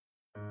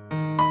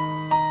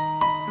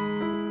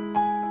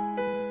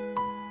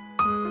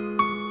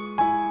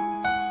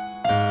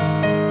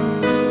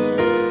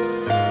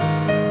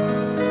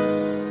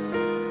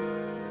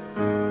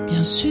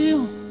Bien sûr,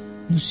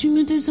 nous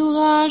sûmes des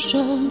orages.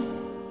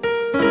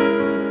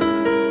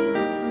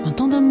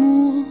 20 ans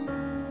d'amour,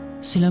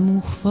 c'est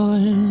l'amour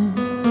folle.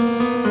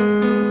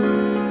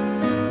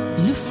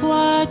 1000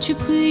 fois tu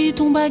pris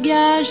ton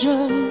bagage.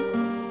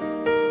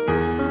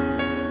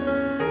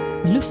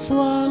 1000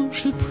 fois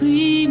je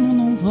pris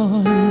mon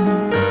envol.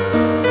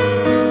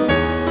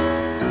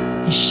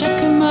 Et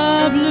chaque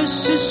meuble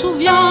se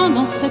souvient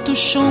dans cette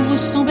chambre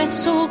sans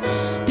berceau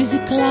des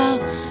éclats,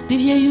 des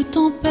vieilles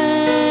tempêtes.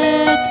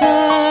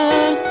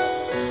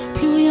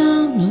 Plus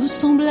rien ne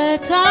ressemblait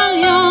à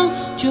rien.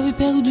 Tu avais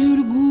perdu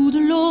le goût de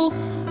l'eau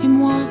et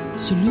moi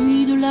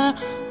celui de la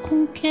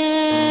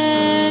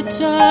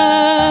conquête.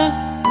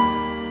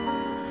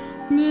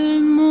 Mais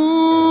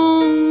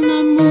mon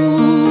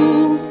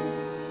amour,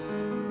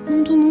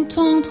 mon doux, mon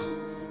tendre,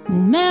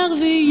 mon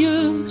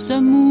merveilleux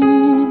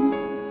amour,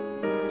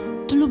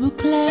 de l'aube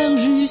claire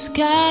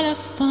jusqu'à la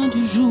fin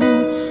du jour,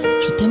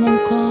 je t'aime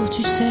encore,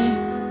 tu sais,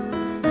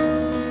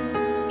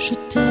 je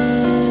t'aime.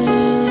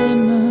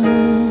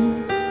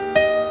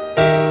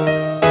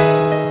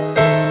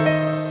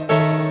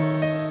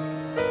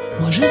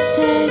 Moi je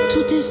sais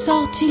tous tes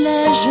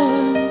sortilèges,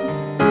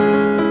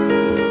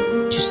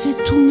 tu sais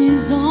tous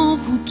mes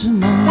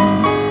envoûtements.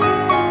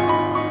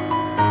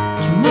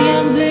 Tu m'as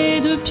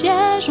gardé de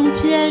piège en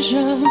piège,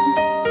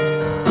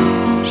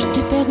 je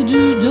t'ai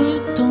perdu de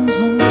temps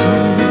en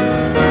temps.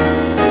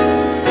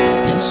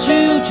 Bien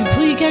sûr, tu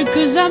pris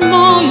quelques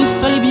amants, il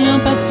fallait bien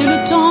passer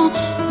le temps.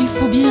 Il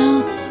faut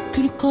bien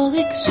que le corps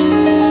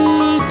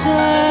exulte.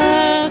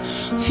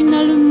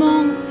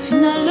 Finalement,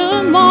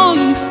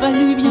 il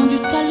fallut bien du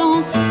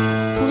talent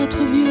pour être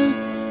vieux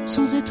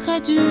sans être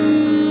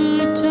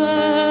adulte.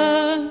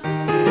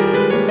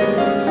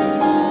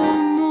 Oh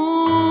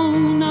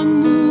mon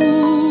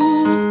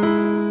amour,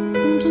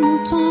 mon doux, mon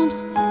tendre,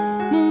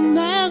 mon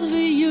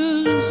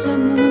merveilleux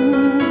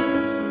amour,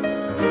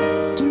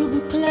 de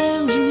l'aube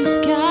claire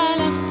jusqu'à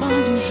la fin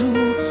du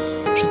jour,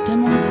 je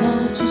t'aime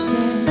encore, tu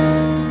sais,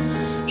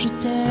 je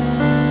t'aime.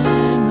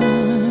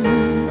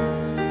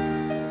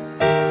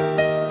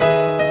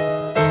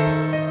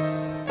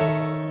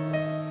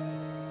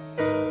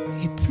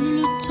 Et plus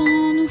le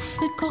temps nous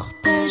fait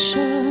cortège,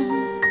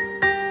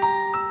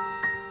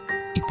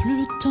 et plus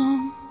le temps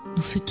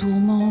nous fait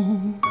tourment.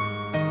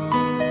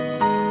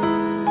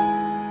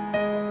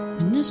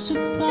 N'est-ce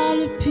pas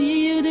le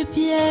pire des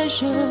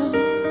pièges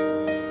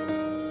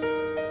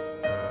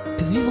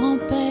que vivre en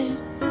paix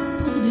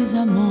pour des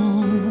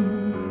amants?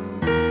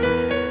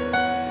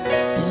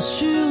 Bien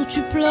sûr,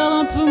 tu pleures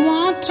un peu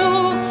moins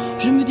tôt,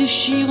 je me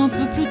déchire un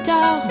peu plus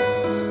tard.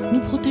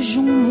 Nous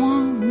protégeons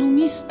moins nos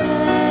mystères.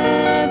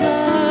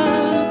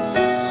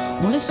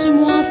 On laisse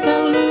moins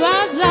faire le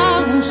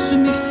hasard, on se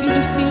méfie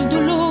du fil de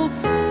l'eau,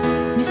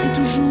 mais c'est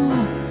toujours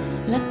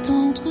la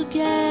tendre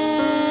guerre.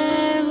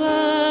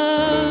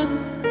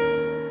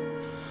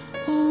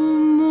 Oh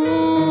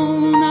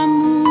mon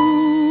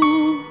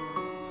amour,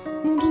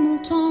 mon doux, mon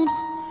tendre,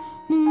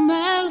 mon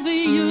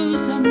merveilleux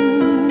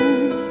amour,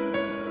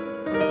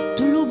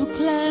 de l'aube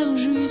claire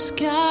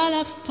jusqu'à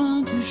la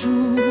fin du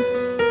jour,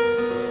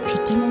 je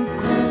t'aime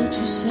encore,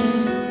 tu sais.